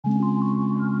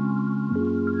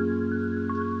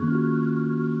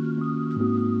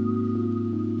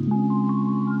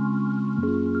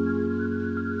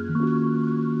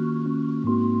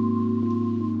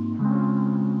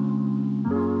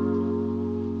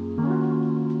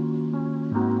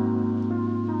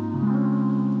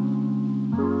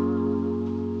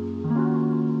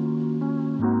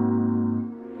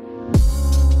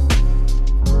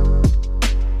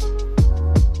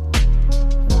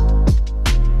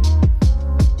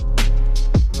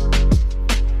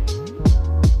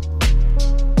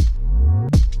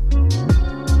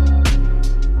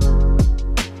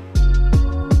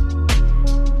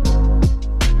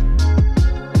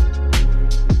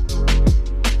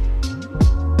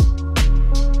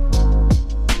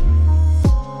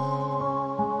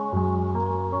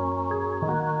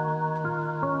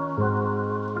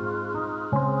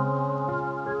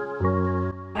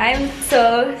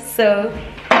So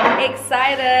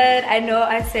excited. I know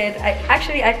I said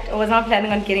I was not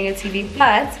planning on getting a TV,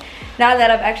 but now that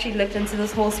I've actually looked into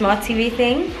this whole smart TV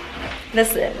thing,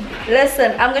 listen,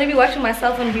 I'm gonna be watching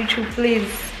myself on YouTube,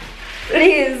 please.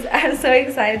 I'm so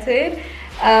excited.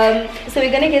 So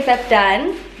we're gonna get that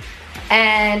done,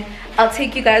 and I'll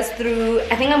take you guys through.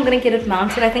 I think I'm gonna get it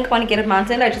mounted. I think I want to get it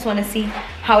mounted. I just want to see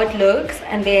how it looks,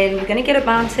 and then we're gonna get it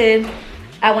mounted.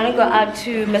 I want to go out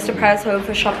to Mr. Price Home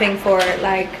for shopping for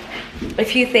like a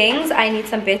few things. I need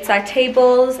some bedside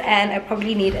tables, and I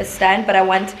probably need a stand, but I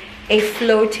want a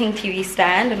floating TV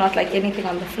stand and not like anything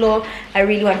on the floor. I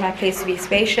really want my place to be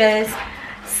spacious.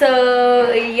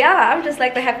 So yeah, I'm just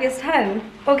like the happiest hun.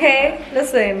 Okay,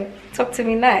 listen, talk to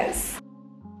me nice.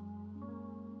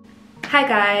 Hi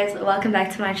guys, welcome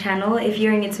back to my channel. If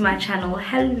you're new to my channel,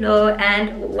 hello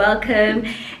and welcome.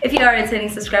 If you are a returning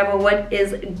subscriber, what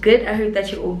is good? I hope that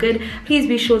you're all good. Please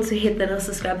be sure to hit the little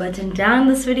subscribe button down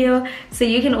this video so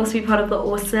you can also be part of the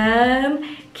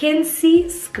awesome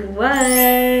KHENSI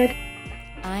squad.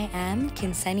 I am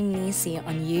KHENSI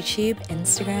on YouTube,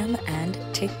 Instagram and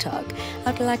TikTok.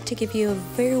 I'd like to give you a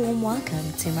very warm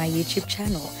welcome to my YouTube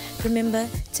channel. Remember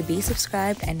to be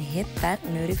subscribed and hit that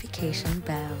notification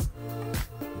bell.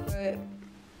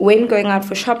 When going out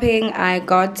for shopping, I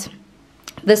got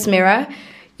this mirror.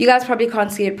 You guys probably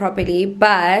can't see it properly,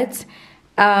 but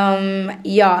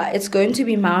yeah, it's going to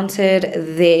be mounted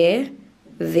there.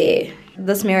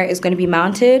 This mirror is going to be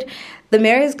mounted. The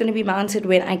mirror is going to be mounted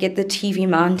when I get the TV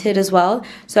mounted as well.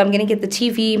 So I'm going to get the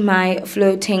TV, my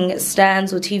floating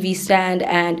stands or TV stand,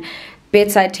 and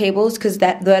bedside tables, because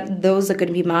those are going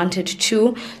to be mounted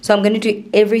too. So I'm going to do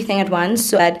everything at once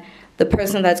so that the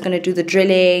person that's going to do the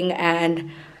drilling and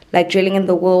like drilling in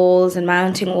the walls and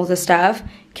mounting all the stuff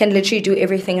can literally do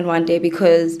everything in one day,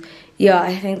 because yeah,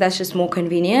 I think that's just more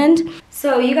convenient.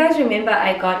 So you guys remember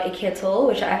I got a kettle,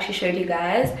 which I actually showed you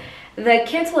guys. The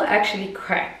kettle actually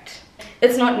cracked.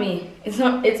 It's not me. It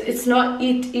is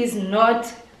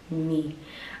not me.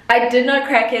 I did not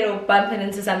crack it or bump it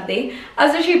into something. I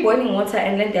was actually boiling water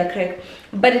and let that crack.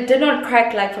 But it did not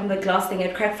crack like from the glass thing.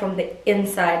 It cracked from the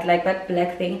inside, like that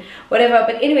black thing. Whatever.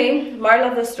 But anyway, moral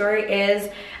of the story is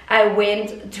I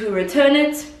went to return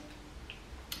it.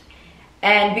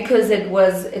 And because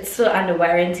it's still under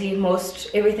warranty.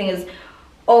 Everything is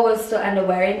always still under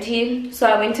warranty. So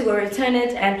I went to go return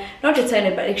it, and not return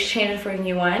it, but exchange it for a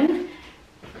new one.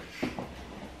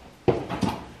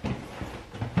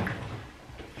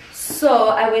 So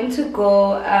I went to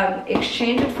go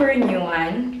exchange it for a new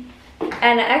one,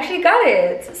 and I actually got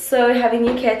it. So I have a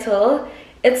new kettle.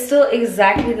 It's still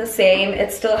exactly the same.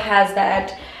 It still has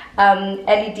that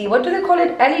LED, what do they call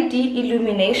it? LED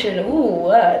illumination. Ooh,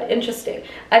 what? Interesting.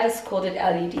 I just called it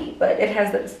LED, but it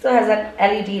still has that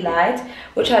LED light,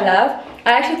 which I love.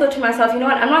 I actually thought to myself, you know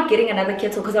what, I'm not getting another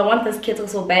kettle because I want this kettle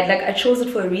so bad. Like, I chose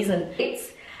it for a reason.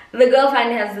 The girl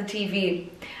finally has the TV.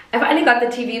 I finally got the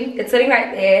TV. It's sitting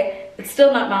right there. It's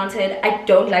still not mounted. I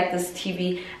don't like this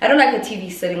TV. I don't like the TV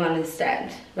sitting on the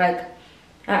stand. Like,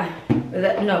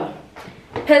 no.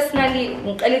 Personally,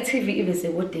 TV, you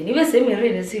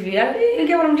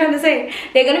get what I'm trying to say.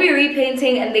 They're gonna be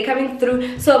repainting and they're coming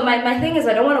through. So my thing is,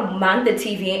 I don't want to mount the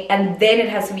TV and then it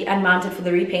has to be unmounted for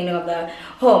the repainting of the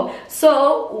home.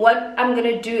 So what I'm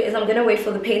gonna do is I'm gonna wait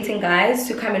for the painting guys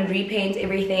to come and repaint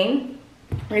everything,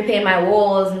 repaint my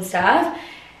walls and stuff.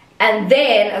 And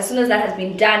then as soon as that has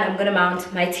been done, I'm gonna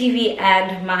mount my TV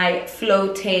and my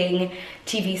floating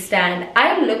TV stand.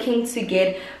 I'm looking to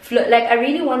get I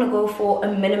really want to go for a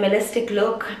minimalistic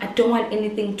look. I don't want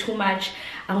anything too much.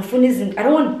 I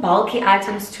don't want bulky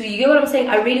items too. You get what I'm saying?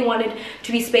 I really want it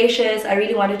to be spacious. I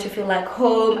really want it to feel like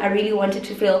home. I really want it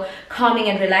to feel calming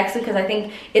and relaxing, because I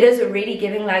think it is already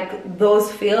giving like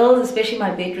those feels, especially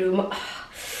my bedroom.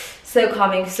 So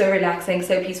calming, so relaxing,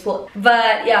 so peaceful.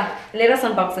 But yeah, let us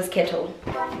unbox this kettle.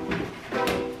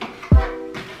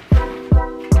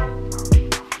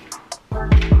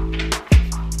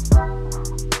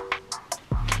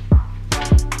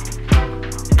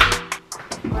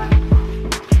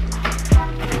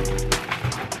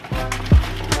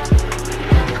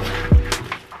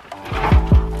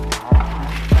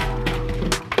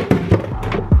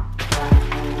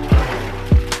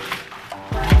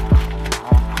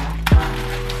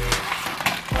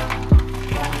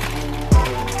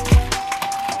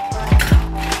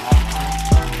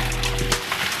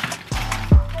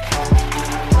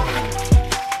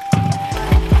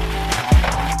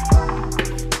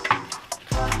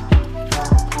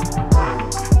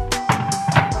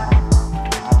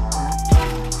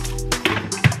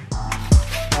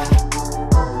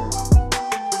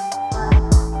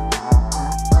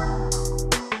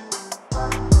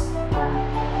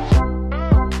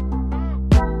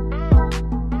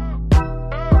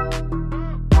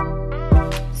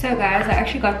 So guys, I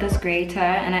actually got this grater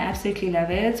and I absolutely love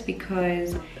it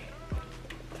because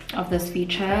of this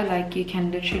feature. Like, you can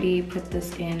literally put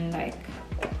this in like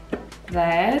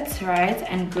that, right,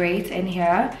 and grate in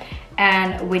here,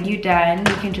 and when you're done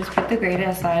you can just put the grater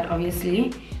aside,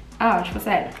 obviously. Ouch, what's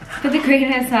that? Put the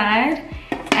grater aside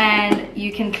and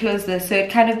you can close this, so it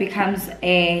kind of becomes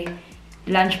a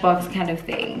lunchbox kind of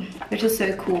thing, which is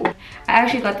so cool. I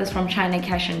actually got this from China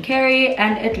Cash and Carry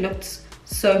and it looks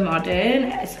so modern.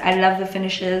 I love the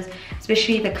finishes,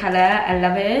 especially the color. I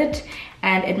love it,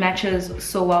 and it matches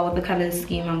so well with the color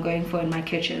scheme I'm going for in my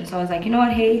kitchen. So I was like, you know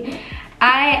what, hey,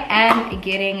 I am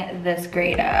getting this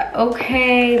grater.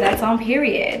 Okay, that's on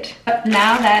period.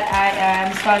 Now that I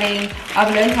am starting,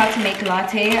 I've learned how to make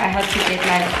latte. I had to get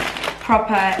like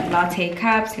proper latte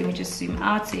cups. Let me just zoom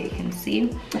out so you can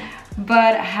see.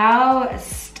 But how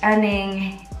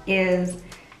stunning is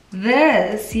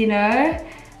this, you know?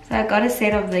 So I got a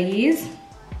set of these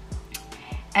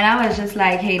and I was just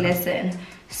like, hey, listen.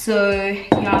 So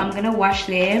yeah, I'm gonna wash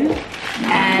them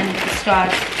and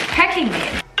start packing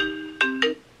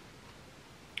them.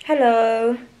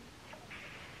 Hello.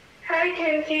 Hi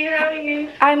KHENSI, how are you?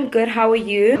 I'm good, how are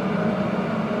you?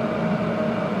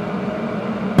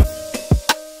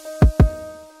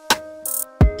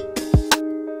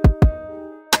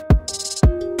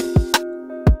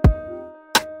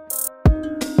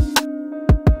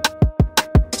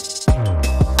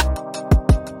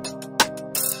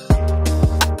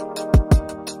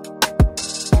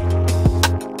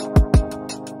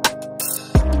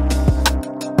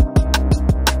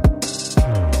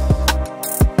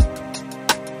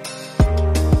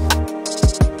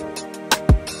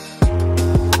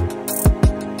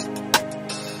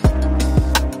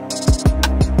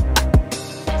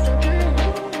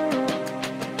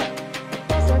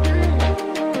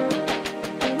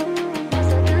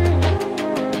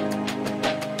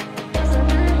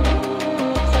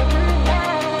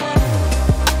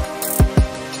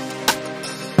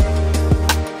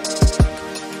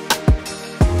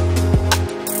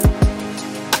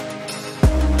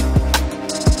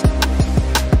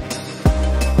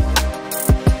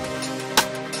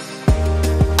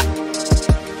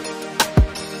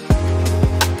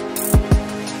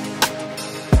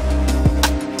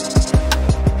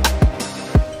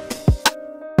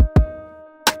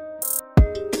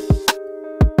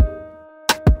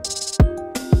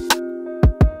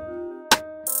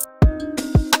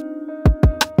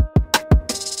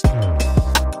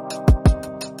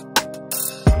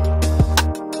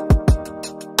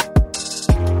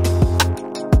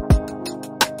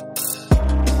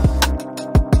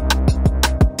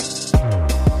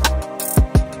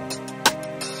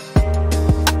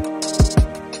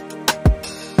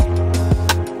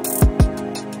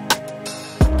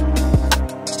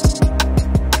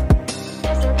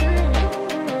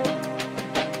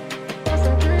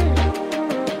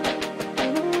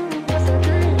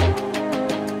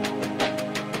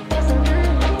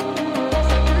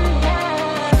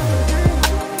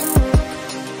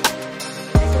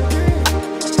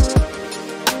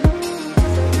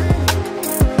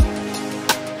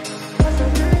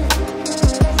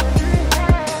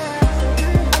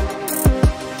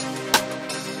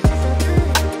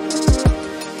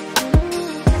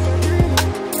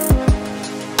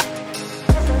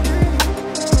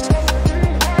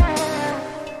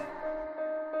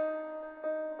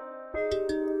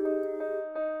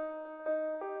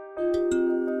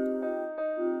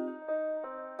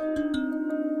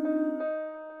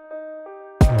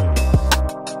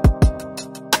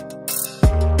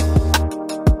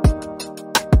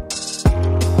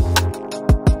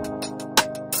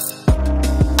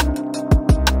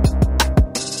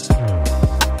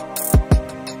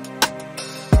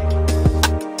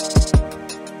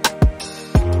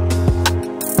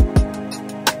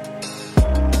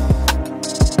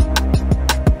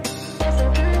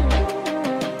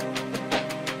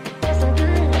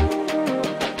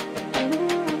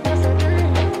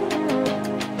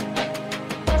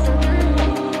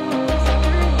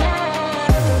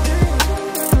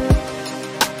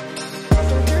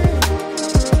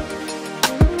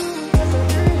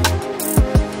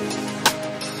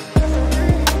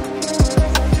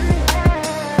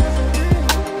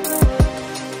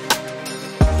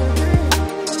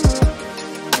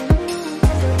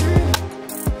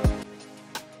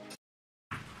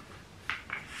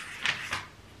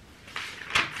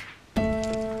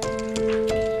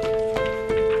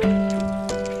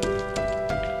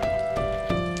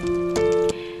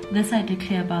 This I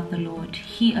declare about the Lord.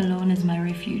 He alone is my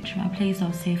refuge, my place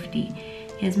of safety.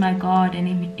 He is my God,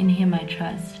 and in him I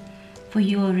trust. For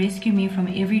he will rescue me from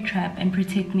every trap and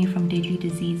protect me from deadly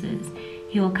diseases.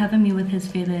 He will cover me with his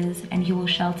feathers, and he will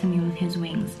shelter me with his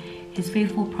wings. His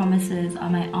faithful promises are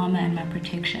my armor and my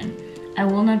protection. I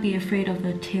will not be afraid of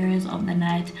the terrors of the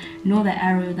night, nor the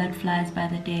arrow that flies by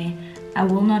the day. I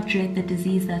will not dread the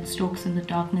disease that stalks in the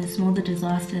darkness, nor the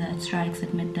disaster that strikes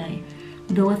at midday.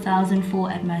 Though 1,000 fall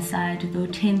at my side, though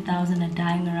 10,000 are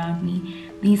dying around me,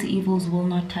 these evils will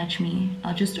not touch me.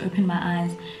 I'll just open my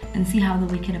eyes and see how the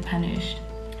wicked are punished.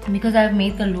 And because I have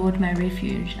made the Lord my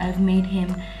refuge, I have made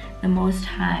him the Most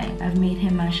High, I've made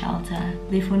him my shelter.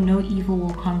 Therefore no evil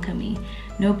will conquer me,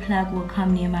 no plague will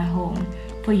come near my home.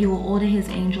 For he will order his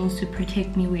angels to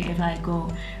protect me wherever I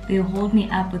go. They will hold me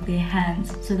up with their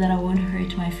hands, so that I won't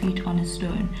hurt my feet on a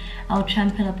stone. I'll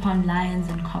trample upon lions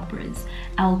and cobras.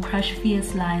 I will crush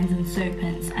fierce lions and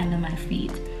serpents under my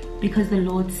feet. Because the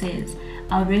Lord says,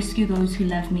 I'll rescue those who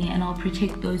love me, and I'll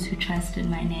protect those who trust in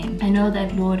my name. I know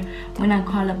that, Lord, when I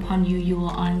call upon you, you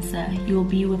will answer. You will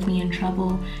be with me in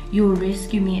trouble. You will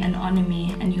rescue me and honor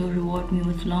me, and you will reward me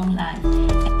with long life.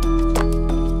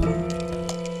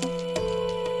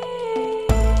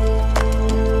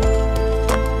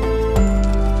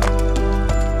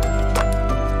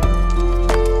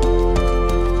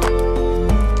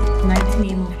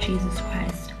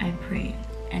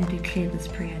 This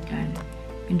prayer done.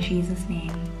 In Jesus'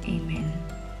 name, amen.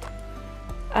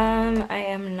 I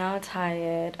am now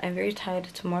tired. I'm very tired.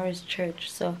 Tomorrow's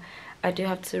church, so I do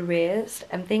have to rest.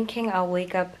 I'm thinking I'll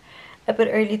wake up a bit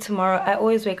early tomorrow. I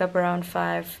always wake up around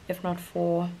 5, if not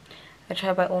 4. I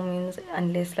try by all means,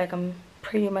 unless like I'm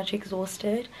pretty much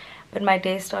exhausted. But my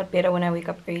days start better when I wake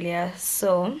up earlier.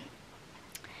 So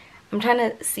I'm trying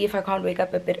to see if I can't wake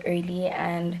up a bit early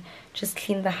and just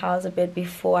clean the house a bit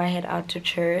before I head out to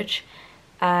church.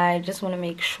 I just want to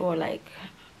make sure, like,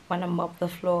 want to mop the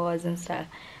floors and stuff.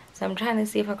 So I'm trying to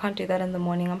see if I can't do that in the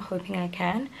morning. I'm hoping I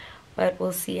can, but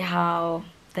we'll see how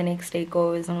the next day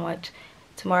goes and what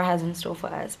tomorrow has in store for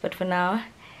us. But for now,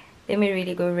 let me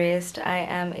really go rest. I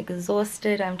am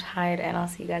exhausted, I'm tired, and I'll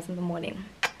see you guys in the morning.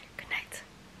 Good night.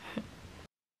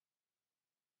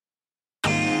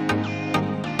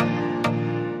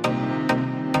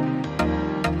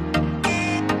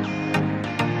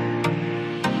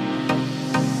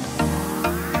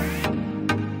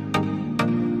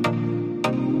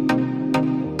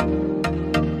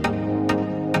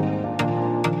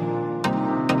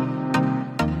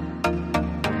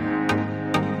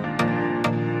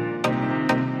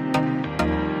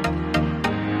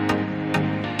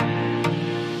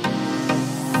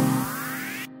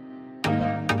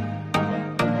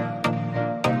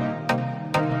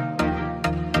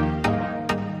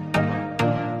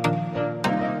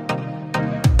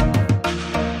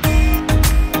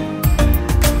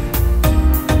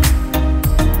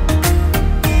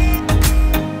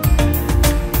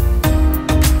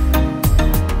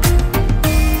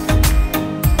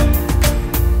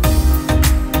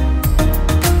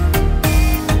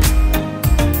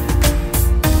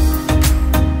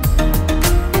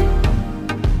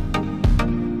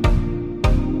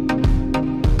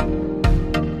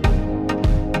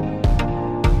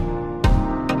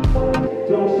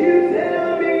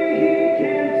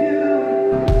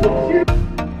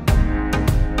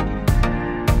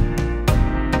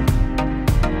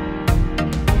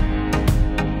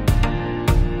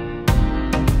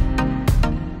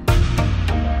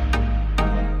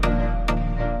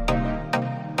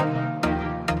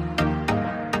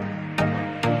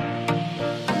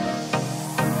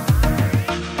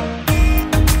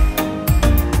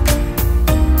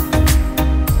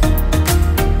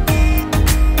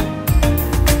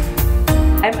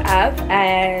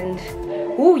 And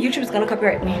YouTube's gonna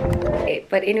copyright me. Okay,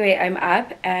 but anyway, I'm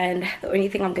up, and the only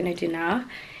thing I'm gonna do now,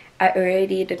 I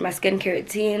already did my skincare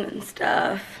routine and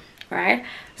stuff, right?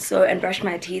 So, and brushed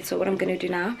my teeth. So what I'm gonna do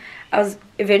now, I was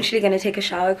eventually gonna take a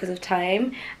shower because of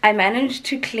time. I managed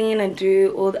to clean and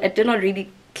do all I did not really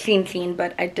clean,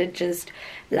 but I did just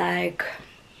like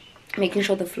making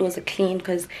sure the floors are clean,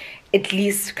 because at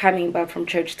least coming back from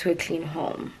church to a clean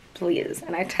home, please.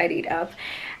 And I tidied up.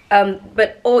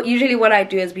 But usually what I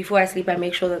do is before I sleep, I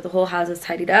make sure that the whole house is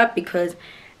tidied up, because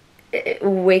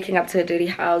waking up to a dirty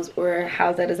house or a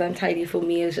house that is untidy for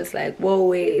me is just like, whoa,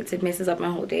 wait, it messes up my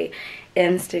whole day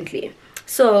instantly.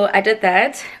 So I did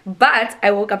that, but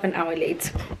I woke up an hour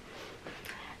late.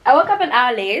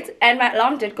 And my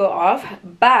alarm did go off,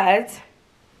 but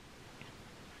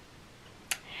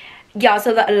yeah,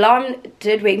 so the alarm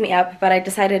did wake me up, but I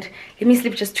decided, let me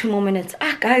sleep just 2 more minutes.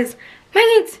 Guys,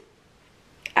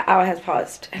 an hour has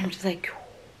passed, and I'm just like,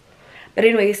 but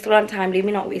anyway, still on time. Let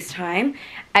me not waste time.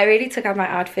 I already took out my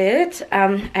outfit.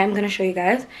 I'm gonna show you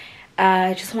guys.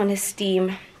 I just want to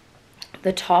steam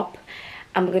the top.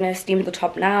 I'm gonna steam the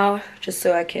top now just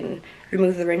so I can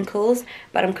remove the wrinkles,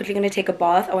 but I'm quickly gonna take a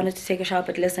bath. I wanted to take a shower,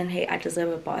 but listen, hey, I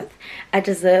deserve a bath. I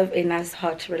deserve a nice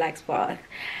hot relaxed bath.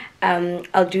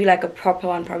 I'll do like a proper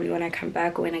one probably when I come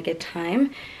back or when I get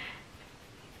time.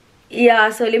 Yeah,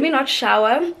 so let me not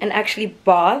shower and actually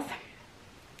bath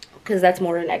because that's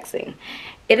more relaxing.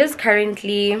 It is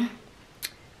currently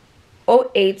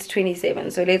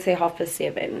 08:27, so let's say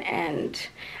 7:30, and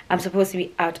I'm supposed to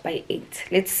be out by 8.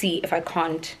 Let's see if I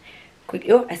can't quick.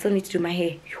 Oh, I still need to do my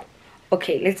hair.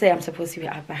 Okay, let's say I'm supposed to be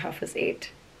out by 8:30.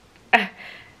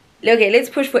 Okay, let's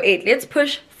push for 8. Let's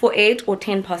push for 8 or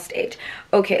 8:10.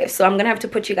 Okay, so I'm gonna have to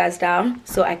put you guys down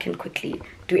so I can quickly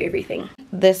do everything.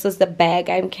 This is the bag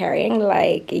I'm carrying,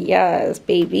 like, yes,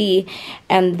 baby.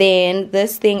 And then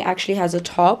this thing actually has a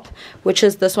top, which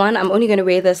is this one. I'm only gonna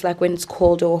wear this like when it's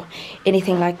cold or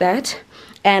anything like that.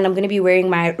 And I'm gonna be wearing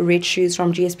my red shoes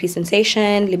from GSP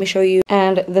Sensation. Let me show you.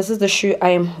 And this is the shoe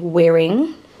I'm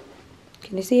wearing.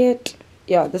 Can you see it?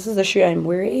 Yeah, this is the shoe I'm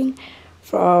wearing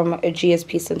from a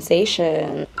GSP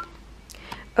Sensation.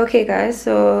 Okay guys,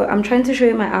 so I'm trying to show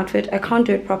you my outfit. I can't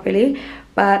do it properly,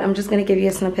 but I'm just gonna give you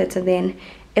a snippet, and then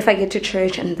if I get to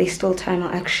church and there's still time,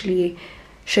 I'll actually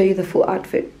show you the full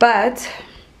outfit. But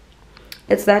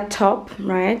it's that top,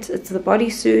 right? It's the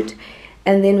bodysuit,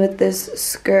 and then with this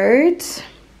skirt.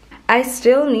 I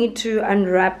still need to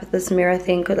unwrap this mirror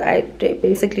thing because I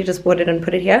basically just bought it and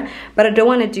put it here, but I don't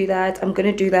want to do that. I'm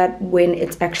gonna do that when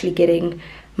it's actually getting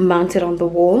mounted on the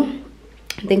wall.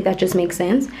 I think that just makes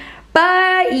sense.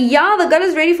 But yeah, the girl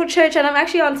is ready for church and I'm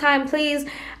actually on time. Please,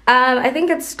 I think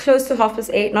it's close to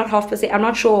 8:30, not 8:30. I'm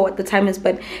not sure what the time is,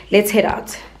 but let's head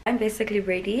out. I'm basically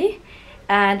ready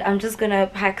and I'm just gonna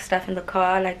pack stuff in the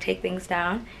car, like take things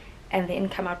down and then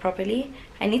come out properly.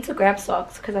 I need to grab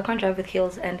socks because I can't drive with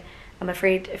heels, and I'm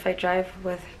afraid if I drive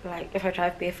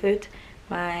barefoot,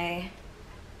 my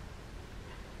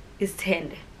is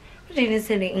tender. What do you need to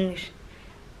say in English?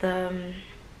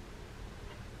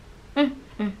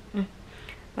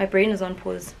 My brain is on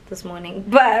pause this morning,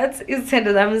 but it's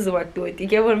tender. That means work do it. You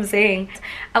get what I'm saying?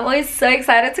 I'm always so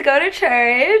excited to go to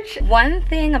church. One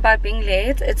thing about being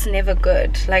late, it's never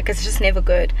good. Like, it's just never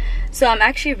good. So I'm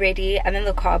actually ready. I'm in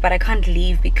the car, but I can't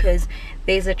leave because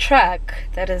there's a truck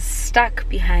that is stuck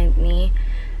behind me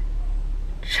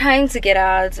trying to get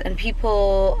out, and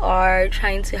people are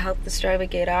trying to help this driver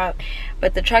get out,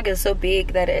 but the truck is so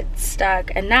big that it's stuck.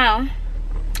 And now,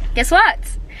 guess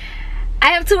what? I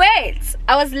have to wait.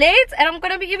 I was late and I'm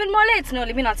gonna be even more late. No,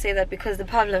 let me not say that because the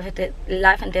problem of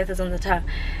life and death is on the tongue.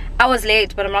 I was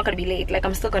late, but I'm not gonna be late. Like,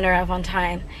 I'm still gonna arrive on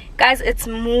time. Guys, it's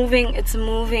moving. It's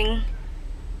moving.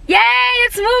 Yay!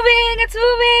 It's moving. It's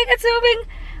moving. It's moving.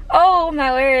 Oh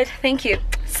my word. Thank you.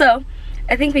 So,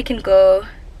 I think we can go.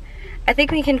 I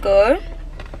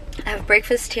have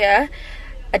breakfast here.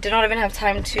 I did not even have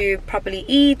time to properly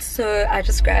eat, so I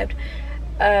just grabbed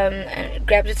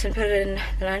it and put it in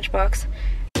the lunchbox.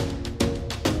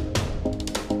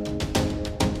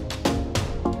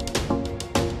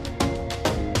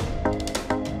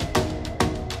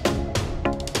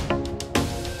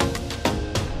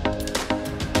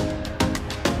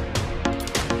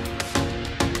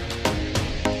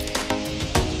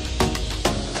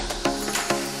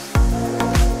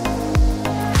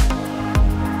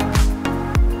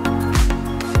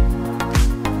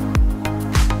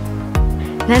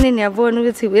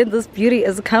 Where this beauty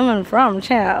is coming from,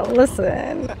 child.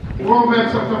 Listen.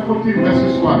 Proverbs chapter 14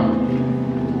 verses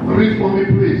 1. Read for me,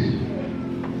 please.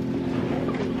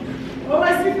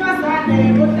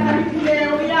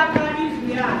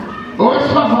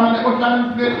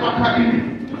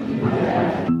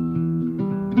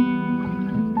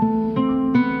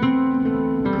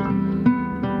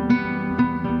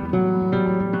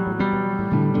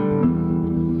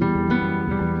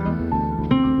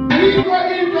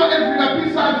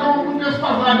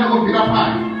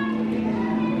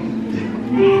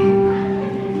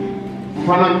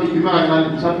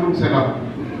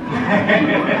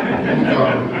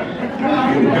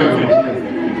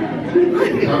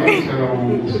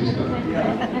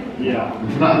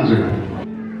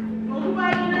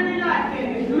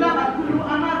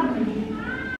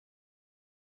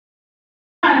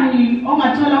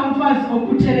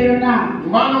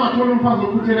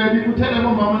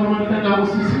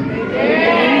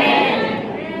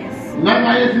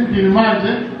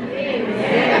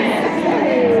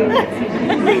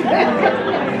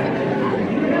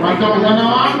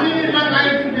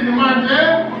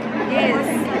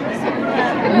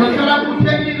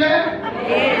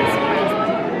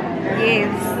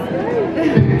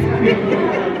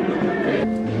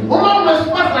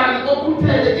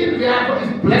 yakho is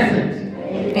blessed.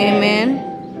 Amen.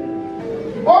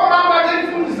 Omama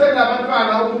nifundise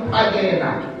labantwana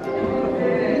ukuphakela.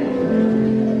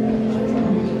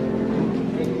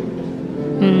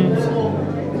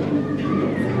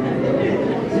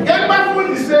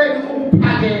 Nibafundiseni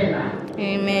ukuphakela.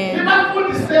 Amen.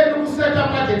 Nibafundiseni ukuseta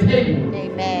ama-table.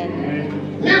 Amen.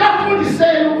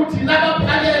 Nibafundiseni ukuthi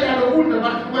nabaphakela nokudla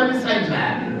bahlukanisa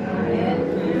njani.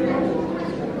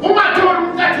 Ungatholi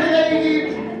umntathele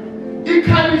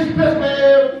ikhabishi phezu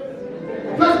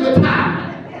kwethanga.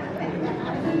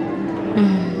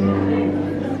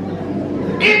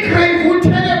 Igrave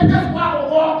uthele phezu kwabo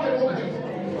konke lokhu.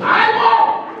 Hayi bo!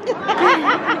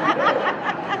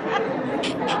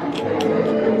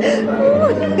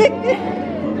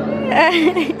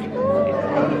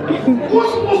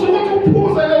 Usukuthi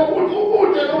uphuze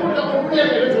ukudla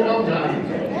ngokuphekele njengoba kunjani.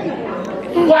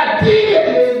 Wadile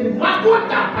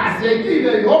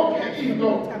wakudabhazekile yonke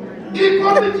into.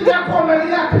 Ikomiti yakhona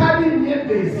iyakhalini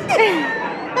yebhesi.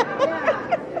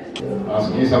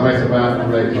 Asikisa bese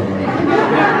bayakulayithi.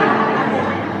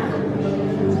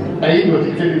 Ayindoda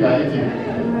ihleli la ithi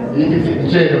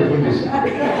ngitshele ufundisi.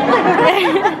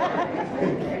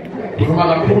 Uma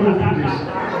kakhulu ufundisi.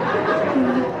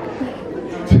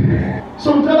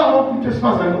 So ngicela wonke umuntu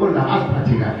esifazane ola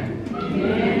aziphathe kahle.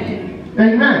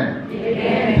 Amen.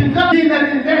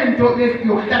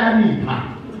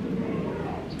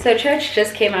 So church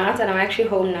just came out and I'm actually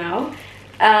home now.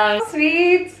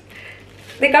 Sweet.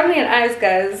 They got me an ice,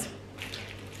 guys.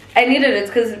 I needed it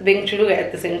because being chuluga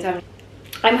at the same time.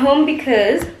 I'm home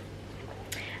because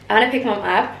I want to pick mom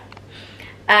up.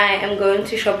 I am going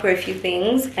to shop for a few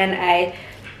things and I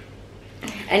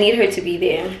need her to be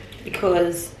there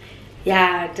because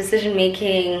yeah, decision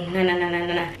making,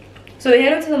 no. So we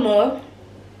headed to the mall.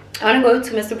 I want to go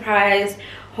to Mr. Price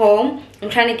home. I'm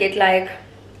trying to get like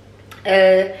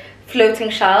floating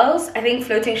shelves. I think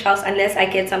floating shelves, unless I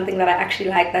get something that I actually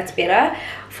like that's better,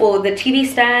 for the TV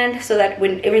stand, so that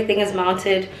when everything is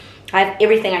mounted, I have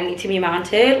everything I need to be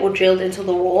mounted or drilled into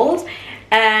the walls.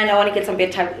 And I want to get some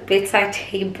bedside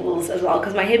tables as well,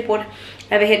 because my headboard,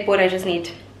 I have a headboard, I just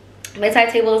need bedside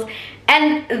tables.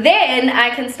 And then I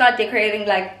can start decorating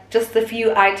like just a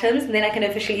few items, and then I can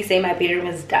officially say my bedroom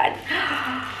is done.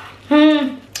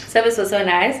 Service was so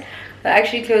nice. We're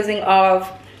actually closing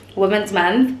off Women's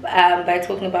Month by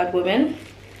talking about women,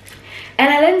 and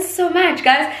I learned so much,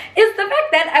 guys. It's the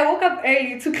fact that I woke up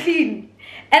early to clean,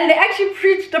 and they actually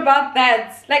preached about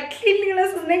that, like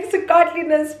cleanliness is next to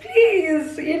godliness,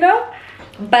 please, you know.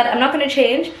 But I'm not going to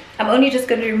change. I'm only just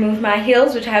going to remove my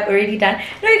heels, which I have already done.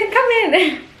 No, you can come in.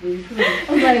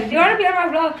 You want to be on my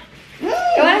vlog? You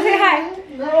want to say hi?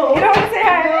 No. You don't want to say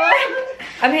hi? No.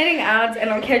 I'm heading out and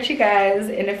I'll catch you guys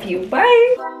in a few.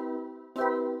 Bye.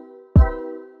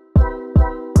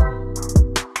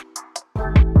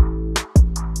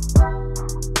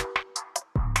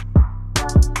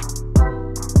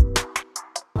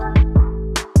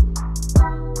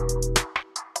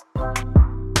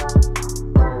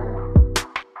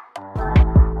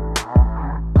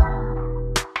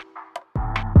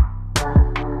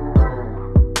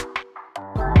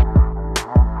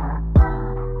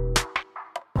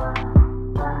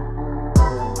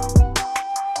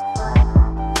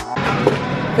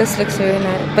 This looks very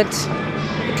nice, but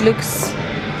it looks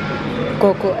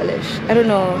cocoa-ish. I don't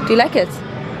know. Do you like it?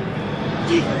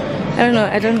 I don't know.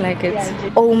 I don't like it.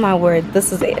 Oh my word,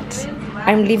 this is it.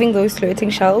 I'm leaving those floating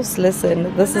shelves.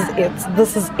 Listen, this is it.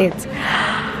 This is it.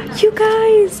 You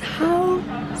guys, how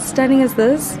stunning is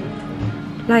this?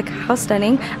 Like, how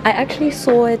stunning. I actually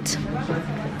saw it.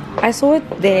 I saw it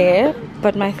there,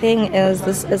 but my thing is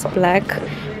this is black,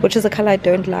 which is a color I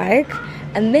don't like.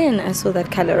 And then I saw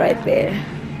that color right there.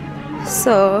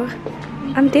 So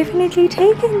I'm definitely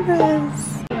taking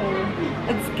this.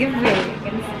 It's giving.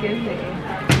 It's giving.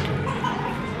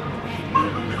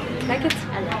 Like it?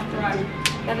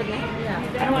 Love it,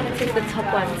 yeah. I don't want to take the top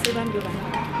one.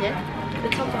 Yeah? The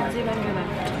top one.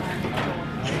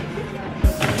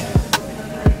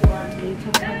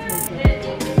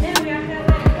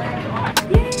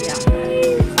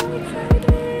 Yay! So excited!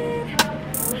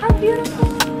 How beautiful!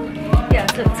 Yeah,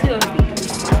 so two of these.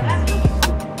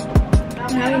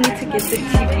 Now we need to get the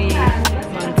TV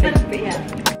mounted, but yeah.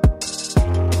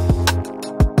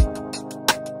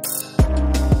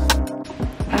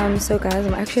 So guys,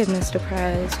 I'm actually at Mr.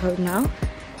 Price home now.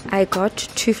 I got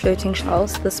two floating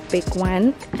shelves, this big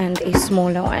one and a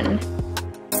smaller one.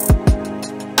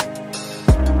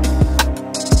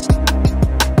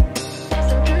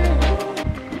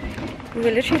 We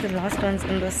were literally the last ones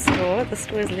in the store. The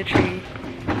store is literally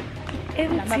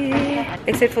empty,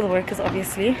 except for the workers,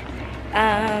 obviously.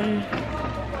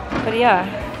 But yeah,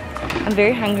 I'm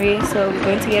very hungry, so we're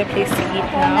going to get a place to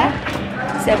eat now.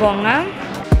 Sebonga.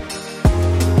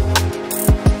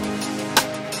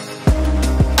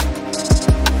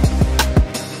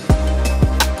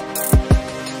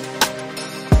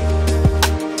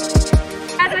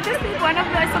 Guys, I just need one of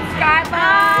my subscribers.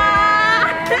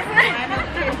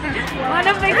 One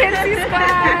of the KHENSI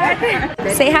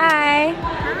squad. Say hi.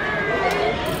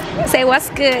 Say what's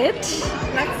good.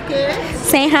 That's good.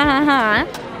 Say ha ha ha.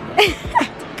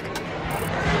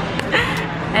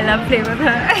 I love playing with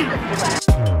her.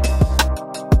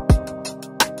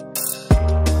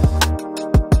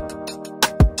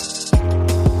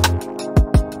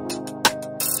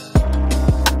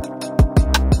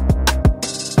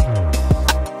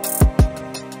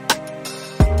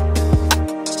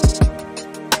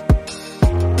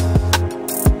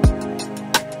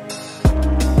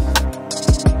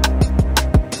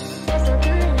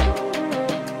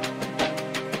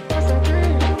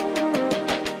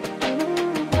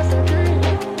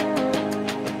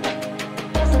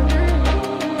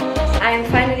 I'm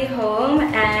finally home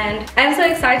and I'm so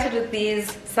excited with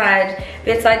these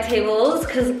bedside tables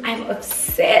because I'm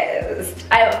obsessed.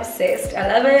 I'm obsessed. I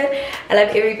love it. I love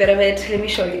every bit of it. Let me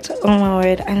show you. Oh my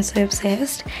word, I'm so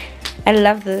obsessed. I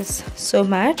love this so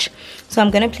much. So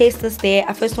I'm gonna place this there.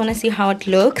 I first want to see how it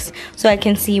looks so I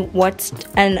can see what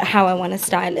and how I want to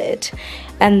style it.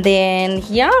 And then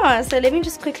yeah, so let me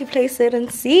just quickly place it and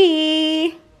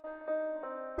see.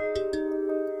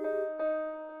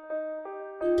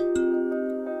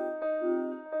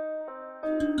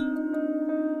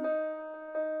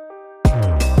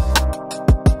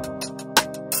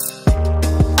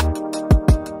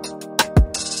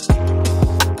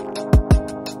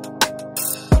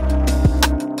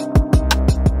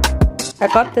 I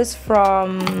got this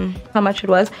from how much it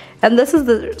was, and this is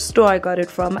the store I got it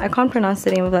from. I can't pronounce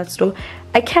the name of that store.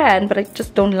 I can, but I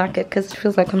just don't like it because it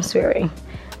feels like I'm swearing.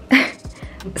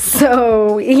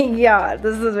 So yeah,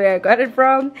 this is where I got it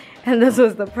from, and this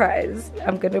was the price.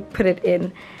 I'm gonna put it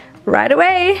in right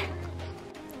away.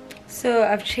 So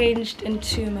I've changed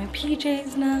into my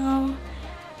PJs now,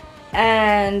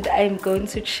 and I'm going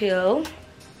to chill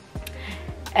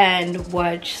and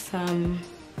watch some,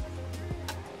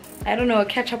 I don't know,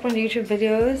 catch up on YouTube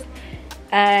videos,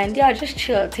 and yeah, just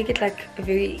chill, take it like a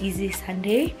very easy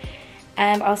Sunday.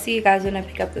 And I'll see you guys when I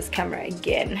pick up this camera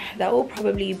again. That will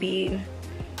probably be,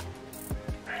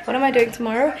 what am I doing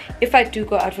tomorrow? If I do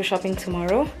go out for shopping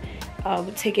tomorrow, I'll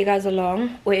take you guys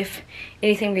along, or if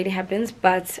anything really happens.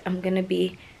 But I'm gonna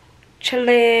be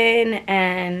chilling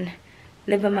and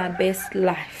living my best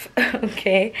life.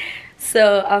 Okay,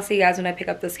 so I'll see you guys when I pick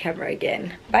up this camera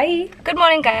again. Bye. Good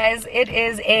morning, guys. It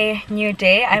is a new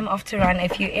day. I'm off to run a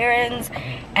few errands,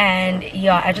 and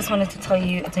yeah, I just wanted to tell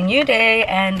you it's a new day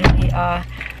and we are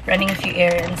running a few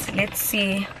errands. Let's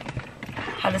see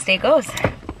how this day goes.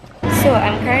 So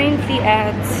I'm currently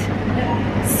at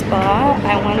Spa.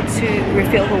 I want to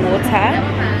refill the water,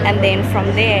 and then from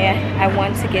there I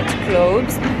want to get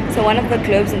globes. So one of the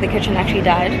globes in the kitchen actually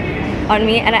died on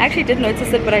me, and I actually did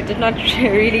notice it, but I did not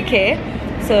really care.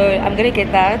 So I'm gonna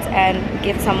get that and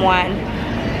get someone.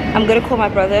 I'm gonna call my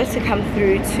brother to come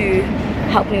through to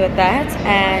help me with that.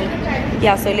 And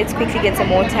yeah, so let's quickly get some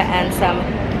water and some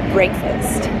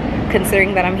breakfast,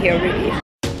 considering that I'm here already.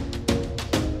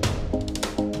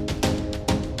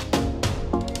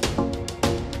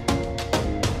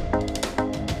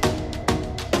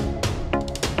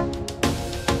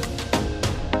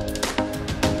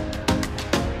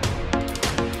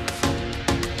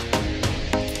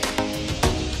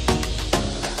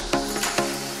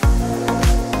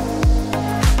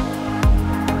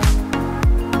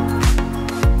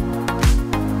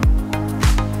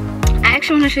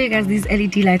 I want to show you guys these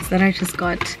LED lights that I just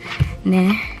got.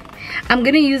 Nah, I'm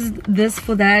gonna use this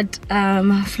for that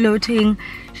floating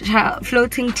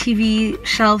TV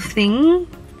shelf thing,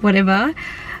 whatever.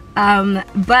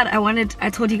 But I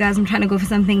told you guys I'm trying to go for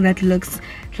something that looks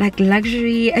like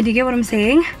luxury, and you get what I'm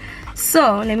saying.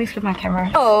 So let me flip my camera.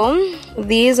 So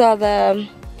these are the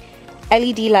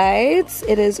LED lights.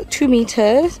 It is 2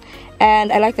 meters,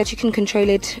 and I like that you can control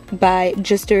it by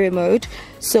just a remote.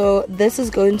 So this is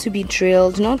going to be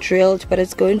drilled, not drilled, but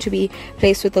it's going to be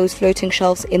placed with those floating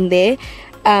shelves in there.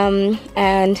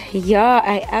 And yeah,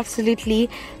 I absolutely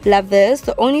love this.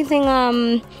 The only thing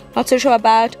I'm not so sure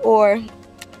about, or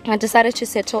I decided to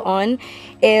settle on,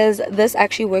 is this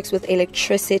actually works with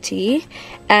electricity,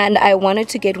 and I wanted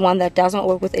to get one that doesn't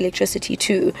work with electricity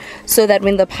too, so that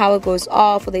when the power goes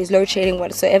off or there's load shedding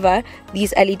whatsoever,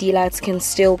 these LED lights can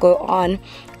still go on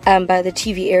by the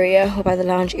TV area or by the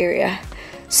lounge area.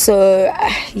 So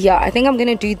yeah, I think I'm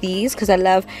gonna do these because I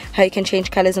love how you can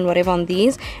change colors and whatever on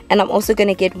these. And I'm also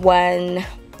gonna get one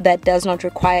that does not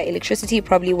require electricity,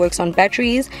 probably works on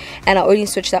batteries, and I only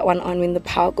switch that one on when the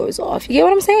power goes off. You get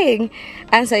what I'm saying?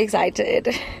 I'm so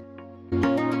excited.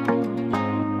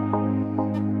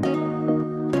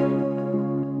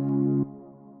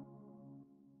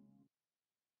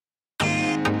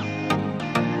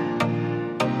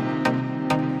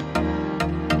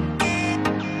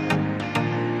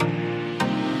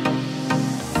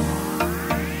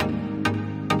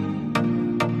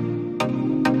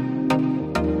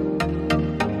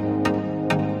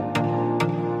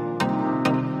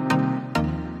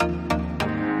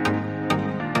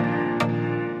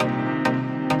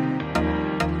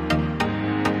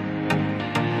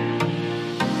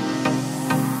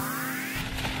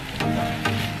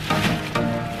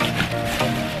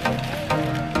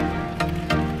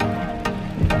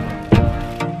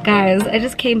 Guys, I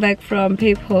just came back from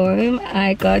Pip Home.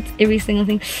 I got every single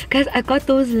thing. Guys, I got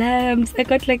those lamps. I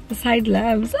got like the side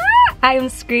lamps. I am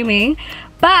screaming.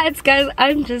 But guys,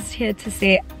 I'm just here to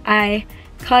say I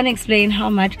can't explain how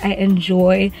much I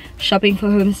enjoy shopping for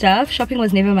home stuff. Shopping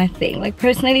was never my thing, like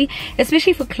personally,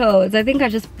 especially for clothes. I think I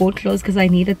just bought clothes because I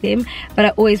needed them, but I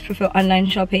always prefer online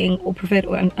shopping, or preferred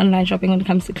online shopping when it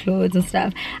comes to clothes and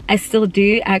stuff. I still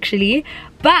do actually,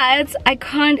 but I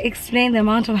can't explain the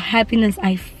amount of happiness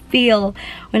I feel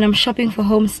when I'm shopping for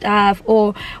home stuff,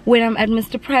 or when I'm at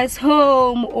Mr. Price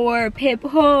Home or Pep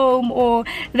Home, or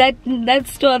that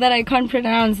store that I can't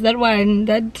pronounce, that one,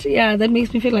 that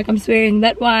makes me feel like I'm swearing,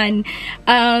 that one,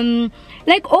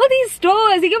 like all these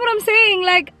stores, you get what I'm saying?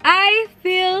 Like I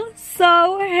feel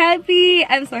so happy.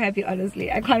 I'm so happy,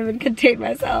 honestly. I can't even contain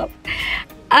myself.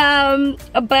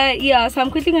 But yeah, so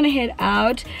I'm quickly gonna head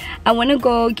out. I want to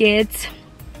go get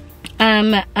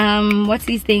what's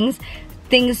these things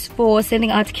for sending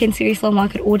out KHENSI resale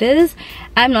market orders.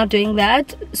 I'm not doing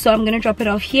that, so I'm gonna drop it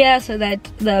off here so that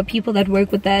the people that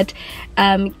work with that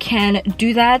can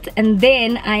do that. And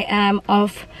then I am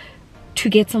off to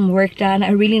get some work done.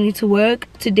 I really need to work.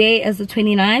 Today is the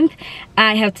 29th.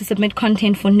 I have to submit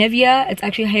content for Nivea. It's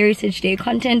actually Heritage Day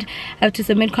content. I have to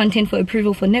submit content for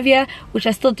approval for Nivea, which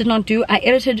I still did not do. I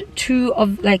edited 2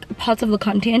 of like parts of the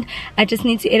content. I just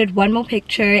need to edit 1 more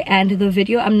picture and the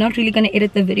video. I'm not really going to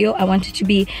edit the video. I want it to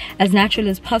be as natural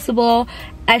as possible.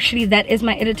 Actually, that is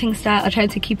my editing style. I try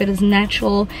to keep it as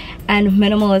natural and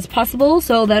minimal as possible,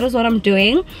 so that is what I'm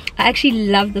doing. I actually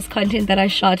love this content that I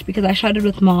shot because I shot it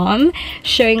with Mom,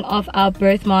 showing off our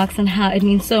birthmarks and how it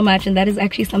means so much, and that is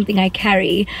actually something I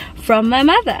carry from my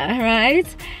mother, right?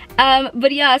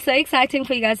 But yeah, so exciting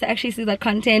for you guys to actually see that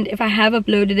content. If I have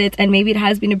uploaded it and maybe it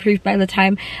has been approved by the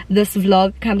time this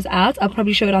vlog comes out, I'll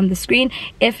probably show it on the screen.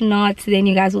 If not, then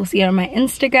you guys will see it on my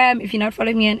Instagram. If you're not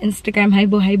following me on Instagram, hi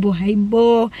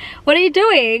bo, what are you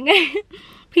doing?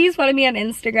 Please follow me on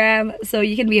Instagram so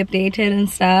you can be updated and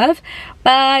stuff.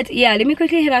 But yeah, let me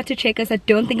quickly head out to Checkers. I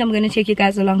don't think I'm going to take you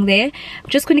guys along there. I'm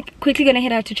just quickly going to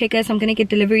head out to Checkers. I'm going to get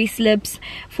delivery slips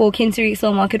for KHENSI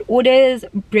resale market orders,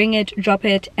 bring it, drop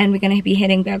it, and we're going to be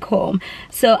heading back home.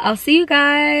 So I'll see you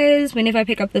guys whenever I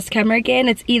pick up this camera again.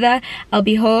 It's either I'll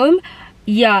be home.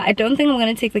 Yeah, I don't think I'm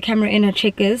going to take the camera in at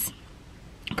Checkers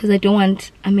because I don't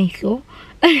want a meko.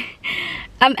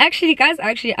 I'm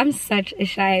such a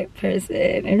shy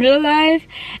person in real life.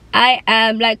 I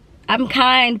am like, I'm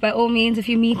kind by all means. If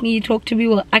you meet me, you talk to me,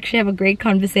 we'll actually have a great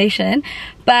conversation.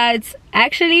 But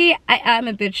actually, I am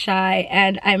a bit shy,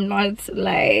 and I'm not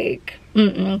like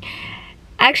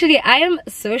Actually, I am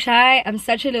so shy. I'm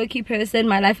such a low-key person.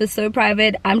 My life is so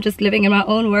private. I'm just living in my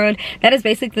own world. That is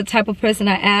basically the type of person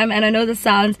I am. And I know this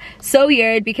sounds so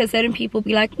weird because certain people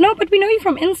be like, no, but we know you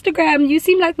from Instagram. You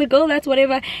seem like the girl that's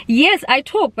whatever. Yes, I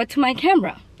talk, but to my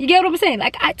camera. You get what I'm saying?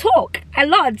 Like, I talk a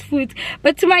lot,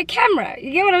 but to my camera.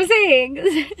 You get what I'm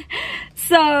saying?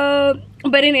 So,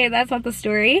 but anyway, that's not the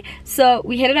story. So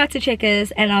we headed out to Checkers,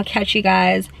 and I'll catch you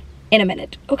guys in a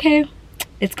minute. Okay,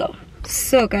 let's go.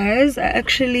 So guys, I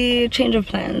actually change of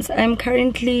plans. I'm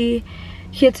currently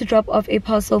here to drop off a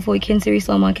parcel for a KHENSI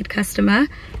resale market customer.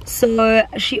 So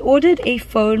she ordered a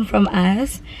phone from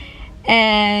us,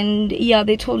 and yeah,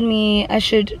 they told me I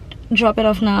should drop it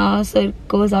off now so it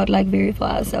goes out like very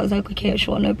fast. So I was like, okay,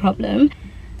 sure, no problem.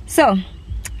 So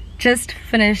just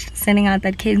finished sending out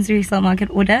that KHENSI resale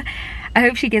market order. I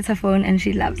hope she gets her phone and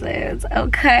she loves it.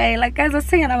 Okay, like guys, I was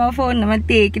saying on my phone, I'm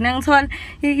you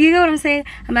know what I'm saying?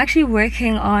 I'm actually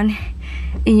working on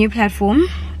a new platform.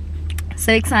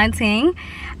 So exciting.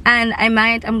 And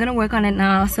I'm gonna work on it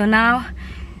now. So now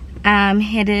I'm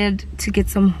headed to get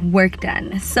some work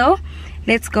done. So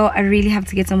let's go. I really have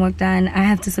to get some work done. I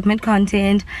have to submit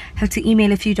content, have to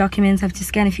email a few documents, have to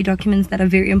scan a few documents that are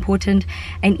very important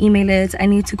and email it. I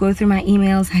need to go through my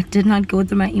emails. I did not go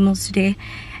through my emails today,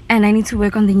 and I need to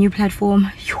work on the new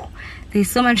platform. There's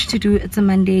so much to do. It's a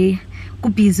Monday. Go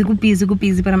busy,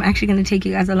 but I'm actually going to take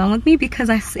you guys along with me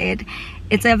because I said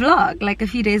it's a vlog, like a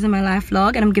few days in my life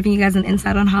vlog, and I'm giving you guys an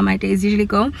insight on how my days usually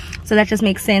go, so that just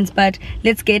makes sense. But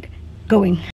let's get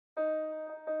going.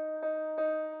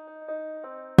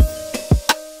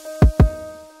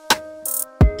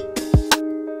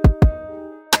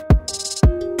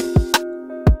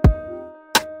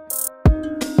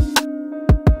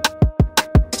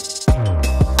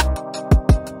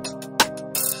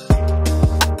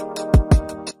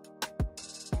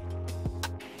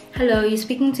 Hello, you're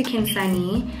speaking to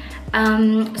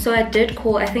KHENSI. So I did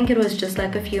call, I think it was just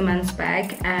like a few months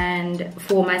back, and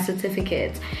for my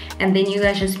certificate, and then you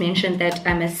guys just mentioned that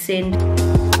I must send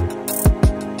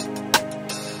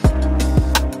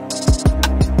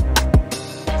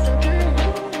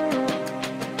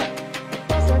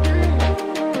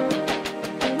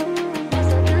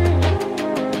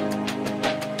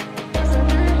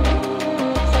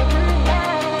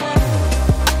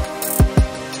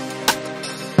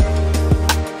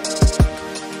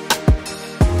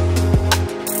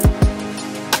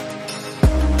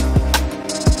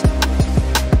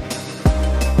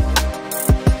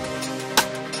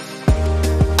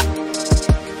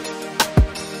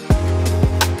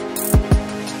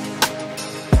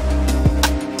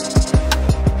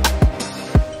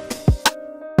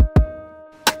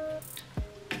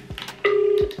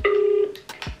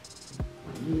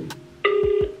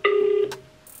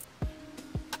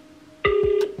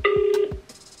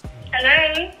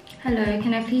Hello,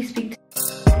 can I please speak to...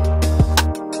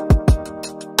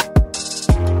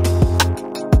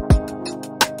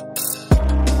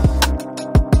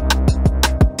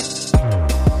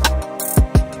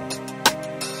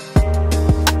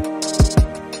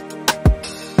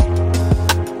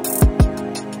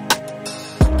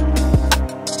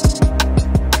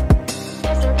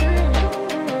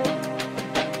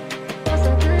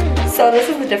 So this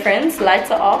is the difference.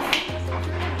 Lights are off.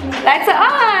 Lights are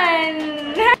on!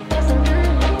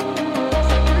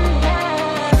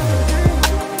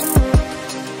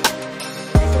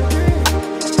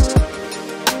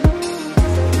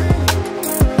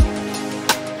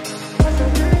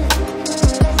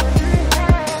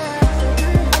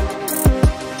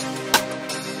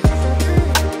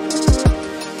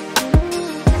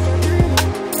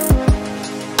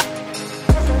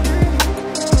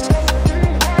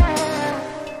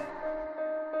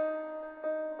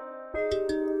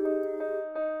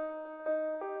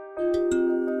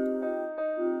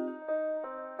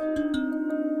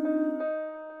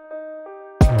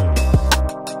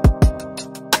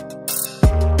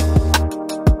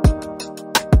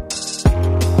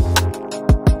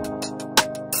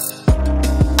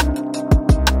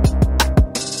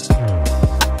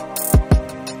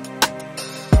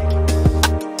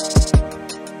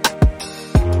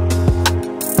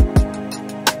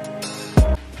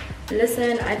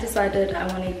 Listen, I decided I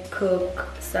want to cook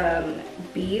some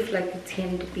beef, like the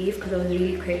tinned beef, because I was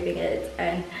really craving it,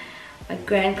 and my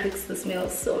gran cooks this meal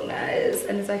so nice,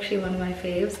 and it's actually one of my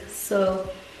faves. So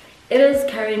it is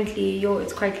currently,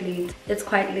 it's quite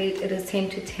late, it is 10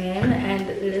 to 10, and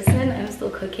listen, I'm still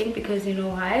cooking because you know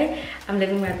why? I'm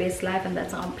living my best life, and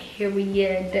that's on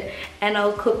period, and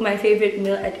I'll cook my favorite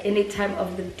meal at any time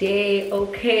of the day,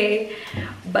 okay?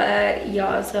 But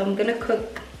yeah, so I'm gonna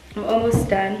cook. I'm almost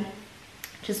done,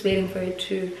 just waiting for it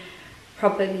to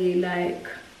properly like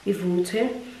evolve,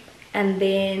 and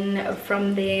then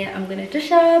from there I'm gonna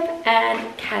dish up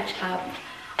and catch up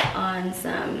on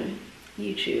some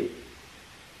YouTube.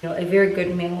 You know, a very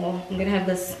good meal. I'm gonna have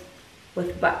this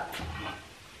with bap.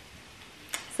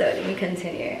 So let me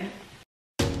continue.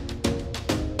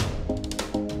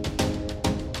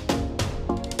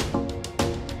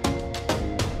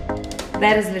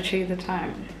 That is literally the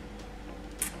time.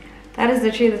 That is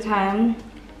literally the time,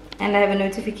 and I have a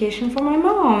notification from my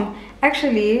mom.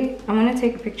 Actually, I'm gonna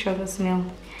take a picture of this meal.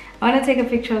 I want to take a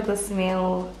picture of this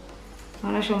meal. I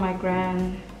want to show my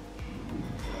gran,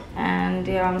 and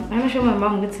yeah, I'm gonna show my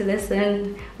mom good to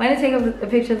listen. I want to take a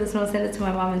picture of this meal, send it to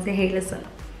my mom, and say, hey,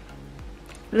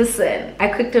 listen, I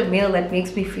cooked a meal that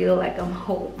makes me feel like I'm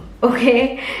home.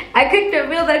 Okay, I cooked a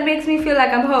meal that makes me feel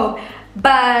like I'm home.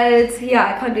 But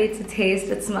yeah, I can't wait to taste.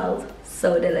 It smells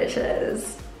so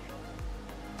delicious.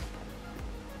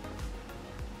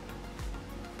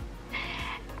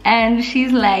 And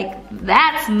she's like,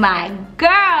 that's my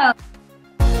girl.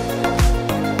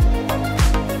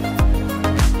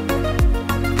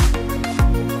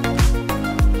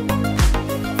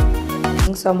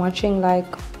 so I'm watching like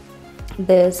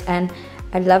this, and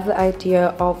I love the idea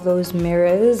of those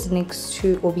mirrors next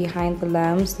to or behind the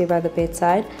lamps there by the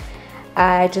bedside.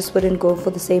 I just wouldn't go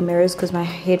for the same mirrors because my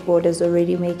headboard is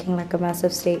already making like a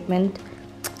massive statement.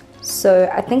 So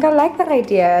I think I like that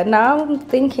idea. Now I'm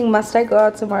thinking, must I go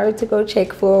out tomorrow to go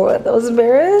check for those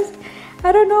mirrors?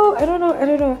 I don't know.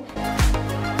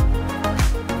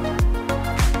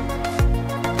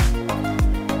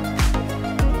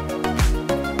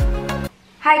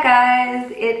 Hi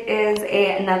guys, it is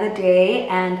another day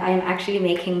and I'm actually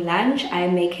making lunch.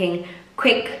 I'm making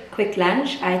quick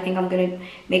lunch. I think I'm gonna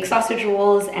make sausage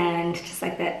rolls and just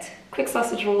like that, quick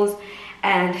sausage rolls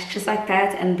and just like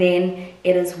that, and then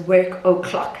it is work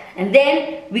o'clock and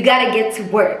then we gotta get to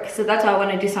work. So that's why I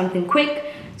want to do something quick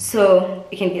so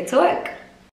we can get to work.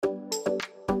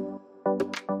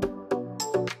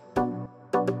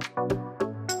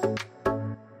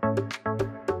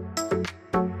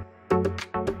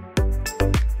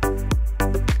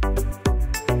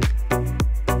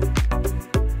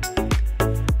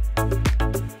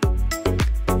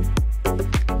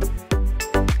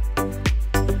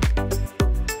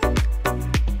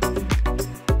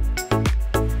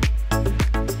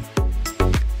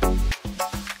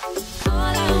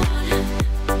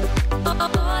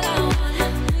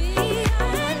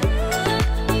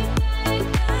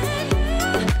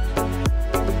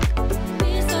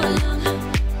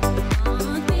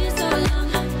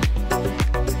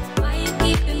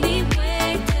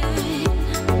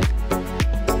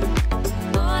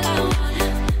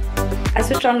 I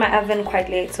switched on my oven quite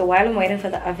late, so while I'm waiting for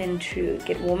the oven to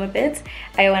get warm a bit,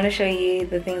 I want to show you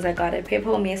the things I got at Pep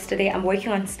Home yesterday. I'm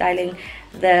working on styling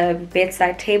the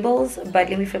bedside tables, but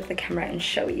let me flip the camera and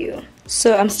show you.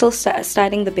 So I'm still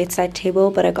styling the bedside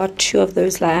table, but I got 2 of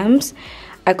those lamps.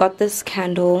 I got this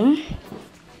candle.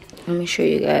 Let me show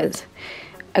you guys.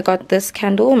 I got this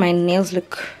candle. My nails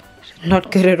look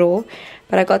not good at all,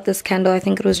 but I got this candle. I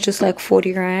think it was just like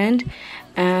 40 rand.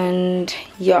 And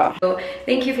yeah, so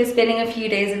thank you for spending a few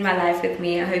days in my life with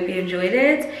me. I hope you enjoyed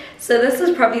it. So this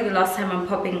is probably the last time I'm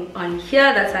popping on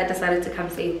here. That's why I decided to come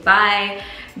say bye,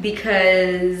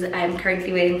 because I'm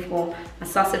currently waiting for my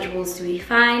sausage rolls to be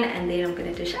fine, and then I'm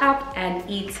gonna dish up and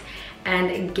eat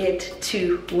and get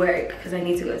to work because I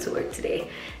need to go to work today.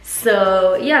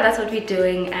 So yeah, that's what we're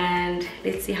doing, and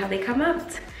let's see how they come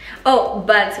out. Oh,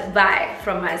 but bye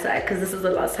from my side, because this is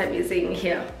the last time you're seeing me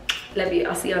here. Love you.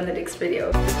 I'll see you on the next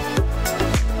video.